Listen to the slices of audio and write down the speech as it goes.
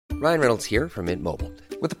Ryan Reynolds here from Mint Mobile.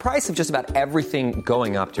 With the price of just about everything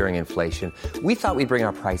going up during inflation, we thought we'd bring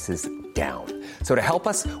our prices down. So to help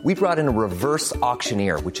us, we brought in a reverse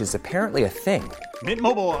auctioneer, which is apparently a thing. Mint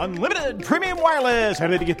Mobile Unlimited Premium Wireless. How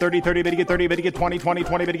to get 30, 30, bit to get 30, bit to get 20, 20,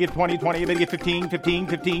 20, bit to get 20, 20, bit to get 15, 15,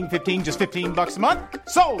 15, 15, just $15 a month?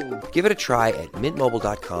 Sold! Give it a try at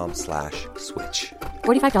mintmobile.com/switch.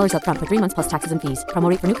 $45 up front for 3 months plus taxes and fees. Promo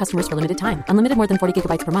rate for new customers for limited time. Unlimited more than 40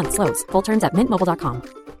 gigabytes per month. Slows full terms at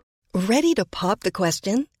mintmobile.com. Ready to pop the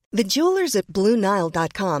question? The jewelers at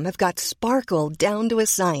BlueNile.com have got sparkle down to a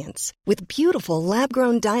science with beautiful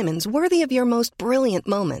lab-grown diamonds worthy of your most brilliant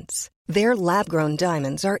moments. Their lab-grown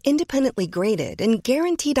diamonds are independently graded and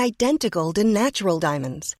guaranteed identical to natural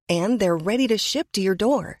diamonds, and they're ready to ship to your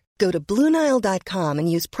door. Go to BlueNile.com and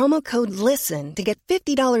use promo code LISTEN to get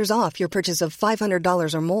 $50 off your purchase of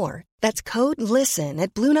 $500 or more. That's code LISTEN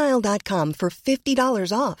at BlueNile.com for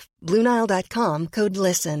 $50 off. BlueNile.com, code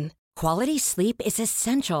LISTEN. Quality sleep is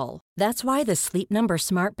essential. That's why the Sleep Number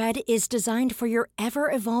Smart Bed is designed for your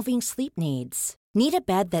ever-evolving sleep needs. Need a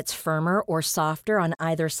bed that's firmer or softer on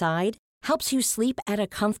either side? Helps you sleep at a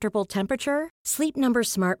comfortable temperature? Sleep Number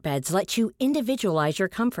Smart Beds let you individualize your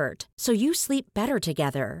comfort, so you sleep better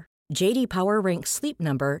together. J.D. Power ranks Sleep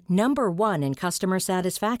Number number 1 in customer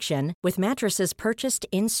satisfaction with mattresses purchased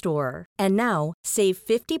in-store. And now, save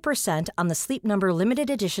 50% on the Sleep Number Limited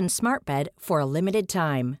Edition Smart Bed for a limited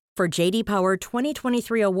time. For J.D. Power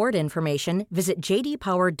 2023 award information, visit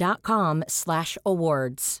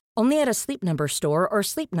jdpower.com/awards. Only at a Sleep Number store or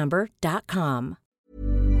sleepnumber.com.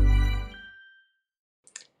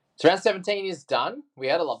 So round 17 is done. We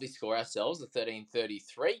had a lovely score ourselves, a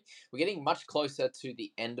 13-33. We're getting much closer to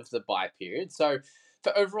the end of the bye period. So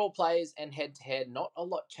for overall players and head-to-head, not a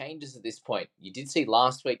lot changes at this point. You did see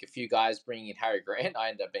last week a few guys bringing in Harry Grant. I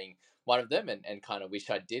ended up being one of them and kind of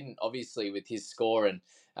wish I didn't, obviously, with his score. And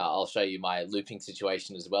I'll show you my looping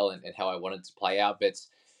situation as well and how I wanted to play out. But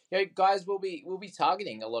guys will be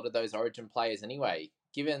targeting a lot of those Origin players anyway,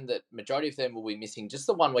 given that majority of them will be missing just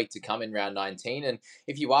the 1 week to come in round 19. And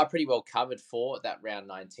if you are pretty well covered for that round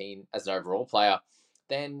 19 as an overall player,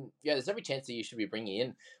 then there's every chance that you should be bringing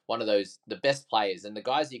in one of those, the best players and the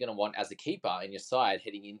guys you're going to want as a keeper in your side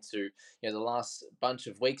heading into the last bunch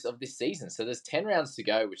of weeks of this season. So there's 10 rounds to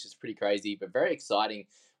go, which is pretty crazy, but very exciting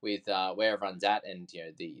with where everyone's at and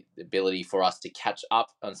the ability for us to catch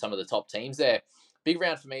up on some of the top teams there. Big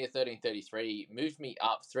round for me at 13-33, moved me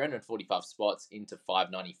up 345 spots into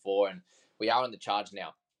 594, and we are on the charge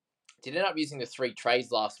now. Did end up using the 3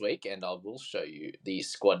 trades last week, and I will show you the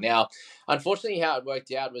squad now. Unfortunately, how it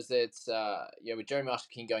worked out was that with Jeremy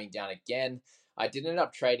Marshall-King going down again, I did end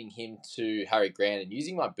up trading him to Harry Grant and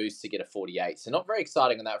using my boost to get a 48. So not very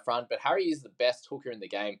exciting on that front, but Harry is the best hooker in the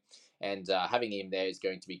game, and having him there is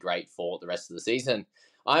going to be great for the rest of the season.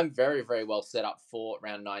 I'm very, very well set up for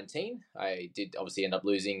round 19. I did obviously end up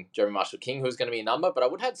losing Jeremy Marshall-King, who was going to be a number, but I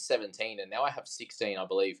would have had 17, and now I have 16, I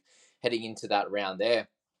believe, heading into that round there.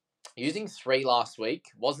 Using 3 last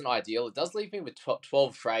week wasn't ideal. It does leave me with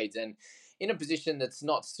 12 trades and in a position that's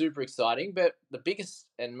not super exciting, but the biggest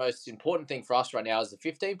and most important thing for us right now is the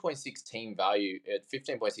 15.6 team value,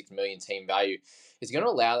 15.6 million team value is going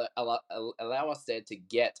to allow us there to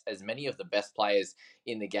get as many of the best players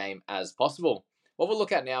in the game as possible. What we'll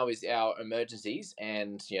look at now is our emergencies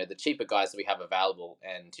and the cheaper guys that we have available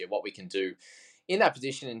and what we can do in that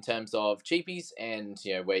position in terms of cheapies and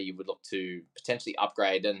where you would look to potentially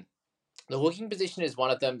upgrade. And the hooking position is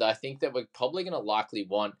one of them that I think that we're probably going to likely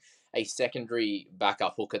want a secondary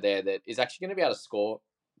backup hooker there that is actually going to be able to score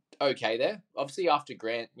okay there. Obviously after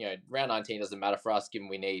Grant, round 19 doesn't matter for us given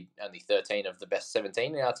we need only 13 of the best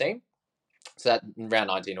 17 in our team. So that round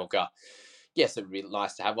 19 hooker, yes, it would be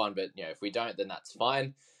nice to have one, but if we don't, then that's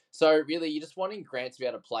fine. So really, you're just wanting Grant to be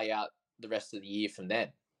able to play out the rest of the year from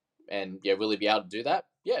then. And will he be able to do that?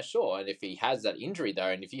 Yeah, sure. And if he has that injury though,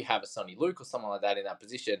 and if you have a Sonny Luke or someone like that in that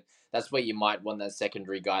position, that's where you might want that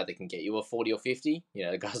secondary guy that can get you a 40 or 50.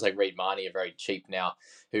 Guys like Reed Marnie are very cheap now,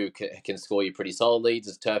 who can score you pretty solidly.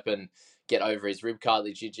 Does Turpin get over his rib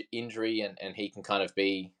cartilage injury and he can kind of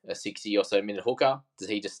be a 60 or so minute hooker? Does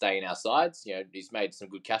he just stay in our sides? He's made some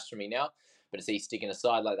good cash for me now, but is he sticking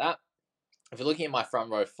aside like that? If you're looking at my front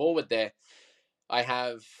row forward there, I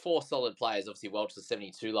have 4 solid players. Obviously, Welch, the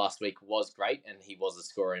 72 last week was great, and he was a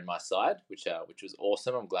scorer in my side, which was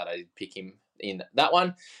awesome. I'm glad I did pick him in that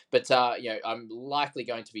one. But, I'm likely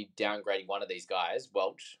going to be downgrading one of these guys.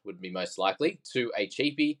 Welch would be most likely to a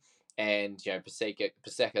cheapie. And, Paseka,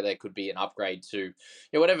 there could be an upgrade to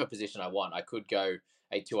whatever position I want. I could go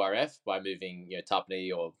a 2RF by moving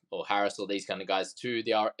Tupney or Harris or these kind of guys to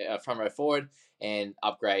the front row forward. and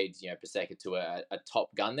upgrade, Paseka to a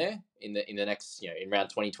top gun there in the next, in round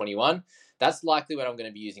 2021, that's likely when I'm going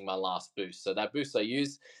to be using my last boost. So that boost I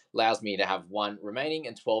use allows me to have 1 remaining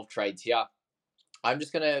and 12 trades here. I'm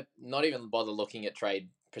just going to not even bother looking at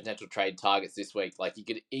potential trade targets this week. Like, you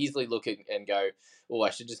could easily look at and go, oh, I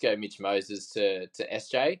should just go Mitch Moses to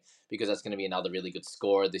SJ, because that's going to be another really good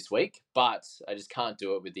scorer this week. But I just can't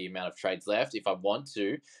do it with the amount of trades left if I want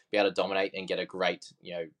to be able to dominate and get a great,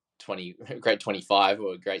 great 25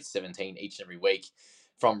 or a great 17 each and every week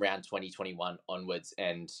from round 2021 onwards,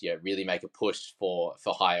 and really make a push for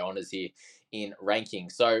higher honors here in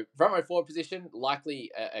ranking. So from my forward position,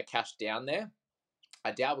 likely a cash down there.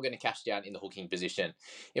 I doubt we're going to cash down in the hooking position.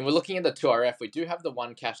 And we're looking at the 2RF. We do have the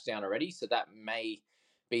 1 cash down already, so that may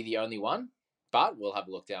be the only one. But we'll have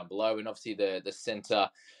a look down below. And obviously the centre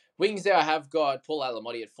wings there, I have got Paul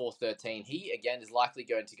Alamotti at 413. He, again, is likely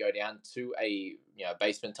going to go down to a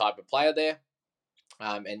basement type of player there.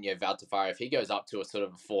 And Val Tafari, if he goes up to a sort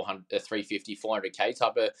of a 350, 400k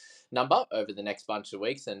type of number over the next bunch of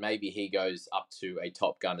weeks, then maybe he goes up to a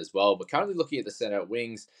top gun as well. But currently looking at the center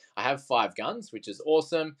wings, I have 5 guns, which is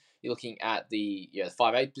awesome. You're looking at the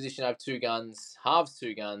 5'8" position, I have 2 guns, halves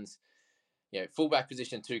 2 guns, fullback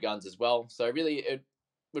position 2 guns as well. So really, it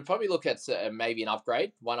would probably look at maybe an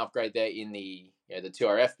upgrade, 1 upgrade there in the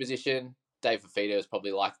 2RF position. Dave Fafita is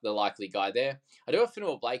probably the likely guy there. I do have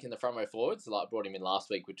Fanua Blake in the front row forwards. I brought him in last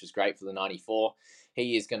week, which was great for the 94.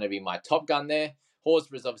 He is going to be my top gun there.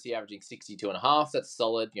 Horsburgh is obviously averaging 62.5. That's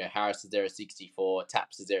solid. Harris is there at 64.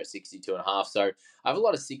 Taps is there at 62.5. So I have a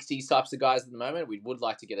lot of 60s types of guys at the moment. We would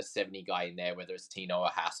like to get a 70 guy in there, whether it's Tino or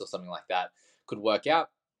Haas or something like that. Could work out.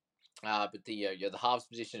 But the halves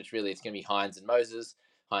position, it's going to be Hines and Moses.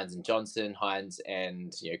 Hines and Johnson, Hines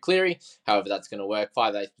and Cleary. However, that's going to work.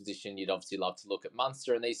 5'8" position, you'd obviously love to look at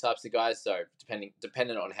Munster and these types of guys. So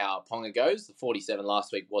dependent on how Ponga goes, the 47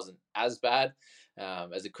 last week wasn't as bad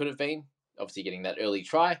as it could have been. Obviously getting that early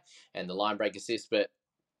try and the line break assist, but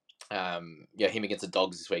him against the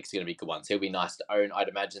Dogs this week is going to be good ones. He'll be nice to own, I'd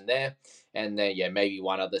imagine there. And then maybe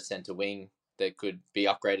one other centre wing that could be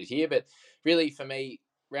upgraded here. But really, for me,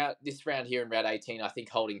 this round here in round 18, I think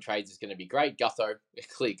holding trades is going to be great. Gutho, a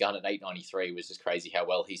clear gun at 893, was just crazy how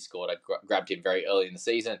well he scored. I grabbed him very early in the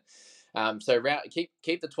season. So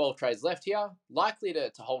keep the 12 trades left here. Likely to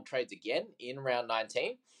hold trades again in round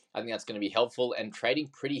 19. I think that's going to be helpful, and trading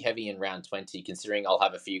pretty heavy in round 20, considering I'll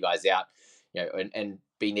have a few guys out, and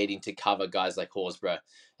be needing to cover guys like Horsburgh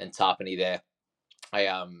and Tarpany there. I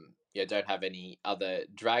don't have any other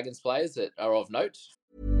Dragons players that are of note.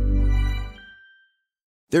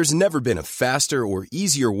 There's never been a faster or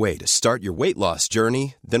easier way to start your weight loss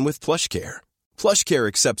journey than with PlushCare. PlushCare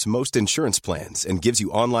accepts most insurance plans and gives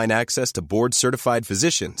you online access to board-certified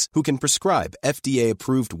physicians who can prescribe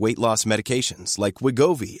FDA-approved weight loss medications like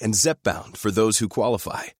Wegovy and Zepbound for those who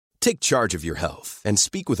qualify. Take charge of your health and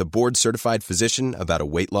speak with a board-certified physician about a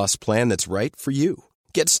weight loss plan that's right for you.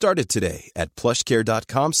 Get started today at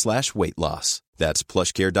plushcare.com/weight-loss. That's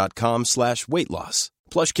plushcare.com/weight-loss.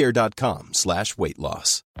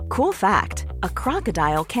 plushcare.com/weight-loss. Cool fact, a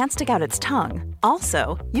crocodile can't stick out its tongue.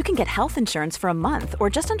 Also, you can get health insurance for a month or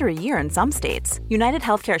just under a year in some states. United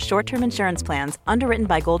Healthcare short-term insurance plans, underwritten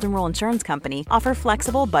by Golden Rule Insurance Company, offer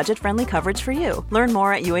flexible, budget-friendly coverage for you. Learn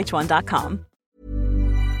more at uh1.com.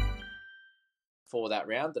 For that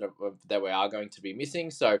round that we are going to be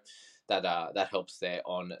missing, so that helps there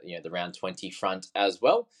on the round 20 front as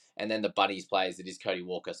well. And then the Bunnies players, it is Cody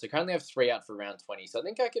Walker. So currently I have 3 out for round 20. So I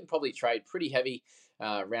think I can probably trade pretty heavy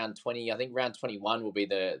round 20. I think round 21 will be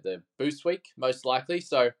the boost week, most likely.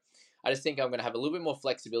 So I just think I'm going to have a little bit more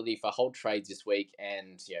flexibility for hold trades this week,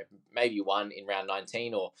 and maybe 1 in round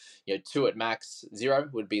 19, or 2 at max. 0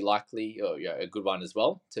 would be likely, or a good one as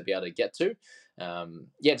well to be able to get to.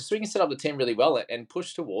 Just so we can set up the team really well and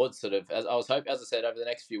push towards sort of, as I said, over the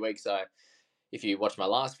next few weeks. If you watched my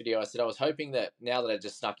last video, I said I was hoping that now that I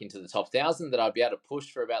just snuck into the top 1,000, that I'd be able to push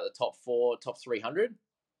for about the top 4, top 300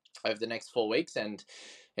 over the next 4 weeks, and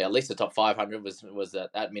at least the top 500 was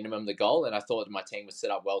at minimum the goal. And I thought my team was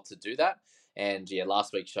set up well to do that. And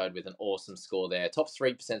last week showed with an awesome score there, top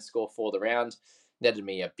 3% score for the round, netted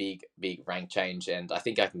me a big rank change, and I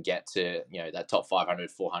think I can get to that top 500,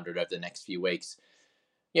 400 over the next few weeks.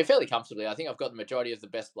 Fairly comfortably. I think I've got the majority of the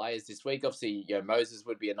best players this week. Obviously, Moses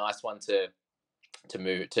would be a nice one to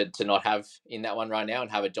move to not have in that one right now,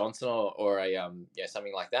 and have a Johnson or a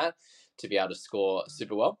something like that to be able to score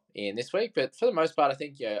super well in this week. But for the most part, I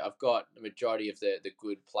think I've got the majority of the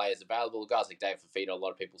good players available. Guys like Dave Fafita, a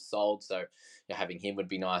lot of people sold, so having him would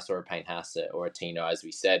be nice, or a Payne Haas or a Tino, as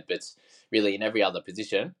we said. But really, in every other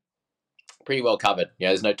position, pretty well covered.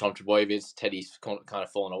 There's no Tom Trbojevic. Teddy's kind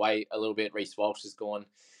of fallen away a little bit. Reece Walsh is gone.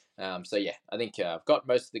 So yeah, I think I've got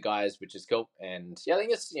most of the guys, which is cool. And yeah, I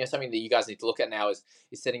think it's something that you guys need to look at now is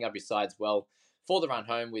setting up your sides well for the run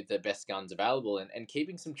home with the best guns available and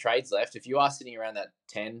keeping some trades left. If you are sitting around that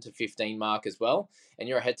 10 to 15 mark as well, and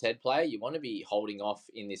you're a head-to-head player, you want to be holding off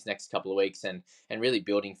in this next couple of weeks and really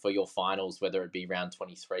building for your finals, whether it be round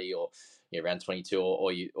 23 or round 22,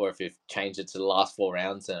 or if you've changed it to the last 4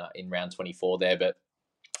 rounds in round 24 there. But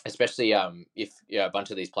especially if a bunch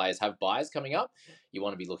of these players have buys coming up, you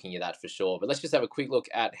want to be looking at that for sure. But let's just have a quick look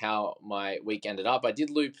at how my week ended up. I did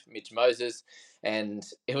loop Mitch Moses, and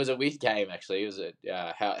it was a weird game, actually. It was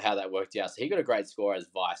how that worked out. So he got a great score as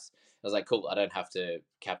vice. I was like, cool, I don't have to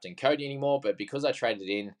captain Cody anymore. But because I traded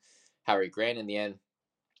in Harry Grant in the end,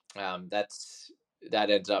 that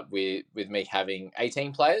ended up with me having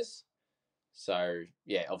 18 players. So,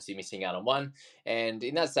 yeah, obviously missing out on one. And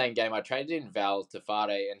in that same game, I traded in Val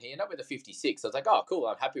Tafade, and he ended up with a 56. I was like, oh, cool,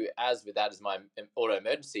 I'm happy with that as my auto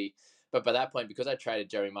emergency. But by that point, because I traded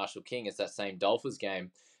Jerry Marshall King as that same Dolphins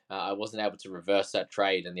game, I wasn't able to reverse that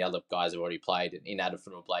trade, and the other guys have already played in Adam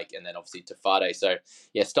Finnell-Blake and then obviously Tafade. So,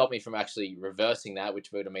 yeah, stopped me from actually reversing that,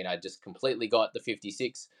 which would have mean I just completely got the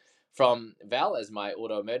 56 from Val as my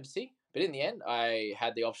auto emergency. But in the end, I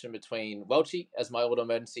had the option between Welchie as my auto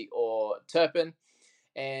emergency or Turpin.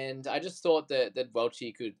 And I just thought that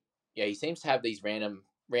Welchie could, he seems to have these random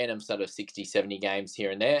sort of 60, 70 games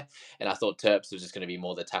here and there. And I thought Terps was just going to be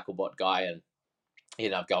more the tackle bot guy. And he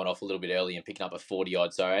ended up going off a little bit early and picking up a 40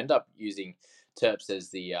 odd. So I ended up using Terps as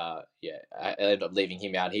the, I ended up leaving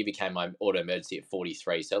him out. He became my auto emergency at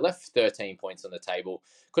 43. So I left 13 points on the table.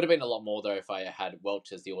 Could have been a lot more though if I had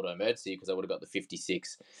Welch as the auto emergency, because I would have got the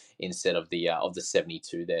 56 instead of the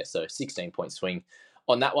 72 there. So 16-point swing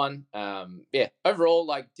on that one.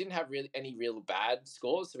 Overall, didn't have any real bad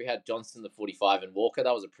scores. So we had Johnston, the 45, and Walker.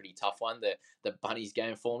 That was a pretty tough one. The Bunnies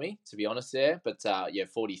game for me, to be honest there. But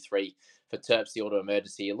 43 for Terps, the auto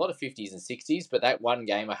emergency. A lot of 50s and 60s, but that one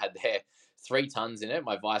game I had there, 3 tons in it.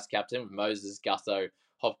 My vice captain with Moses, Gutho,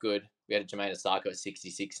 Hopgood. We had a Jermaine Osako at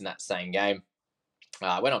 66 in that same game.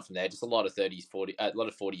 Went on from there, just a lot of 30s, 40, a lot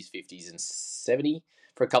of 40s, 50s, and 70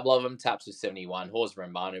 for a couple of them. Taps was 71. Horsburgh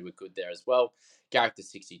and Manu were good there as well. Garrick to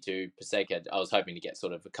 62. Paseka, I was hoping to get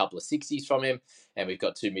sort of a couple of 60s from him, and we've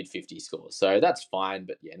got 2 mid-50 scores. So that's fine,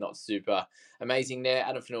 but yeah, not super amazing there.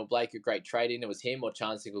 Adam Finnell-Blake, a great trade-in. It was him or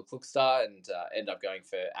Chancellor Klukstar, and ended up going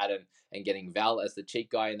for Adam and getting Val as the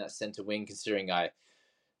cheap guy in that centre wing, considering I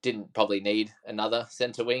didn't probably need another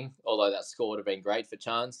centre wing, although that score would have been great for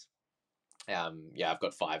Chance. I've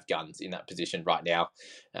got 5 guns in that position right now.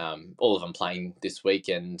 All of them playing this week,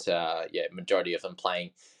 and majority of them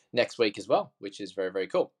playing next week as well, which is very, very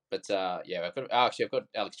cool. But I've got Alex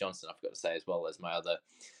Johnston, I forgot to say, as well as my other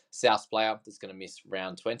South player that's going to miss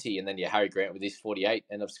round 20. And then Harry Grant with his 48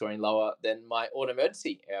 ended up scoring lower than my auto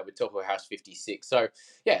emergency with Torquil Harris 56. So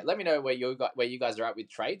yeah, let me know where you guys are at with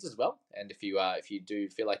trades as well, and if you do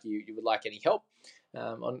feel like you would like any help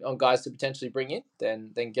on guys to potentially bring in,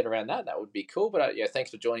 then get around that. That would be cool. But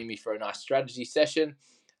thanks for joining me for a nice strategy session.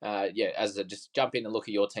 As I just jump in and look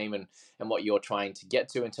at your team and what you're trying to get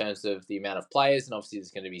to in terms of the amount of players, and obviously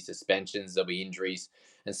there's going to be suspensions, there'll be injuries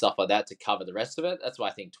and stuff like that to cover the rest of it. That's why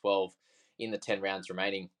I think 12 in the 10 rounds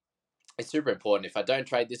remaining is super important. If I don't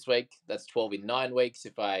trade this week, that's 12 in 9 weeks.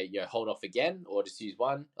 If I hold off again or just use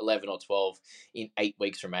 11 or 12 in 8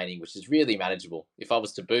 weeks remaining, which is really manageable. If I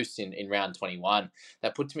was to boost in round 21,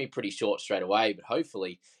 that puts me pretty short straight away, but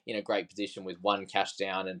hopefully in a great position with 1 cash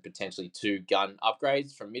down and potentially 2 gun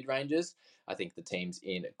upgrades from mid-rangers. I think the team's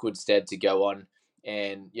in good stead to go on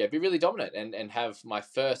and be really dominant and have my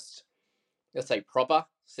first, let's say, proper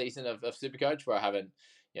season of Supercoach where I haven't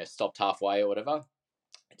stopped halfway or whatever,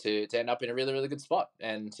 to end up in a really, really good spot.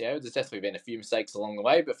 And there's definitely been a few mistakes along the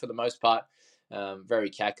way, but for the most part, very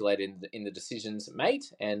calculated in the decisions made,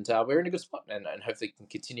 and we're in a good spot, and hopefully can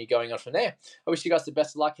continue going on from there. I wish you guys the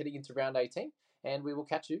best of luck heading into round 18, and we will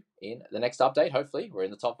catch you in the next update. Hopefully we're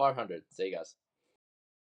in the top 500. See you guys.